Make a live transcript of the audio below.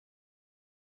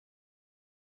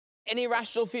Any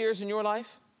irrational fears in your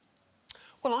life?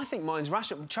 Well, I think mine's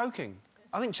rational. Choking.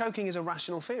 I think choking is a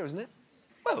rational fear, isn't it?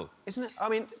 Well... Isn't it? I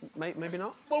mean, maybe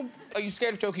not. Well, are you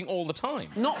scared of choking all the time?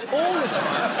 Not all the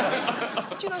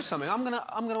time. Do you know something? I'm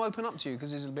gonna open up to you,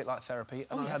 because this is a bit like therapy,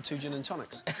 and I've had 2 gin and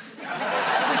tonics.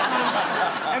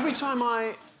 Every time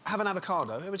I have an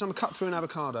avocado, every time I cut through an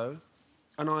avocado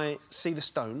and I see the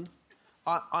stone,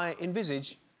 I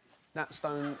envisage that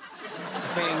stone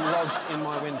being lodged in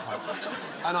my windpipe.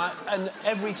 And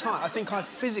every time, I think I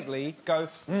physically go,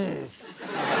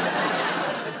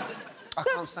 I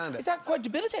can't stand it. Is that quite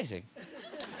debilitating?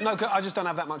 No, I just don't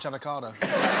have that much avocado.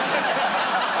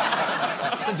 I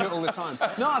just don't do it all the time.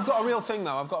 No, I've got a real thing,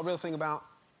 though. I've got a real thing about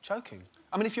choking.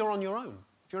 I mean, if you're on your own,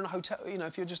 if you're in a hotel, you know,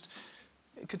 if you're just...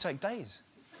 It could take days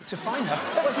to find you.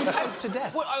 Well, if you've choked to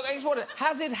death. Well, I just wonder,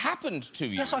 has it happened to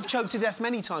you? Yes, I've choked to death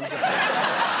many times.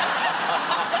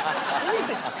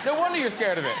 No wonder you're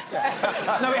scared of it.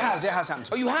 Yeah. No, it has happened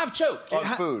to me. Oh, you have choked? On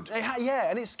food?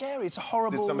 Yeah, and it's scary. It's a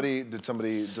horrible... Did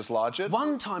somebody dislodge it?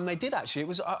 One time they did, actually. It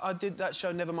was... I did that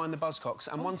show, Never Mind the Buzzcocks,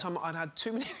 and one time I'd had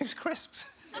too many of those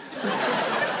crisps.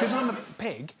 Because I'm a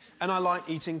pig, and I like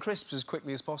eating crisps as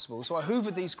quickly as possible, so I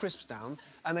hoovered these crisps down,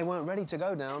 and they weren't ready to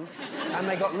go down, and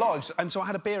they got lodged. And so I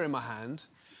had a beer in my hand,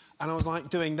 and I was, like,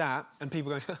 doing that, and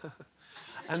people going...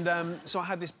 And so I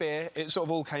had this beer, it sort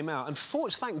of all came out. And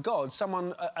thank God,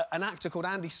 someone, an actor called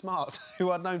Andy Smart,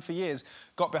 who I'd known for years,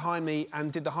 got behind me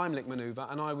and did the Heimlich manoeuvre,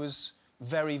 and I was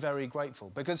very, very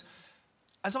grateful. Because,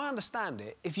 as I understand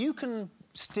it, if you can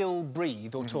still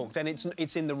breathe or talk, then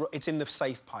it's in the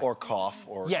safe pipe. Or cough,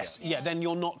 or... Yes, yeah, then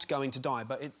you're not going to die.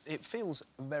 But it feels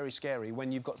very scary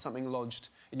when you've got something lodged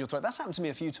in your throat. That's happened to me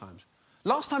a few times.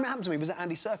 Last time it happened to me was at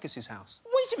Andy Serkis's house.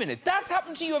 Wait a minute, that's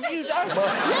happened to you a few times? Yeah!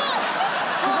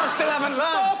 Because I still haven't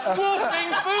learned. Stop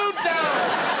wolfing food down!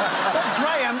 But,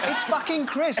 Graham, it's fucking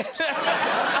crisps.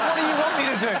 What do you want me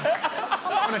to do?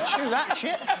 I'm not going to chew that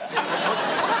shit.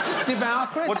 I'll have to devour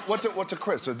crisps. What's a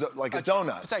crisp? Is it like a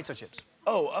donut? Potato chips.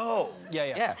 Oh.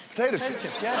 Yeah. Potato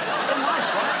chips, yeah. They're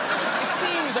nice, right? It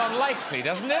seems unlikely,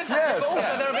 doesn't it? Yeah. But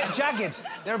also, they're a bit jagged.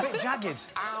 They're a bit jagged.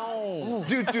 Ow.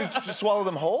 Do you swallow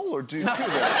them whole, or do you chew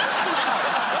them?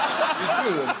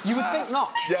 You would think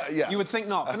not. Yeah. You would think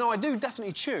not. But no, I do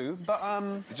definitely chew, but...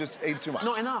 You just ate too much.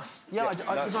 Not enough. Yeah,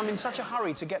 because I'm in such a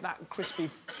hurry to get that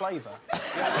crispy flavour. To get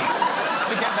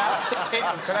that hit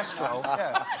of cholesterol,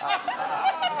 yeah.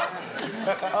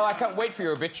 Oh, I can't wait for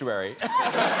your obituary.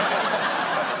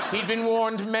 He'd been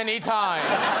warned many times.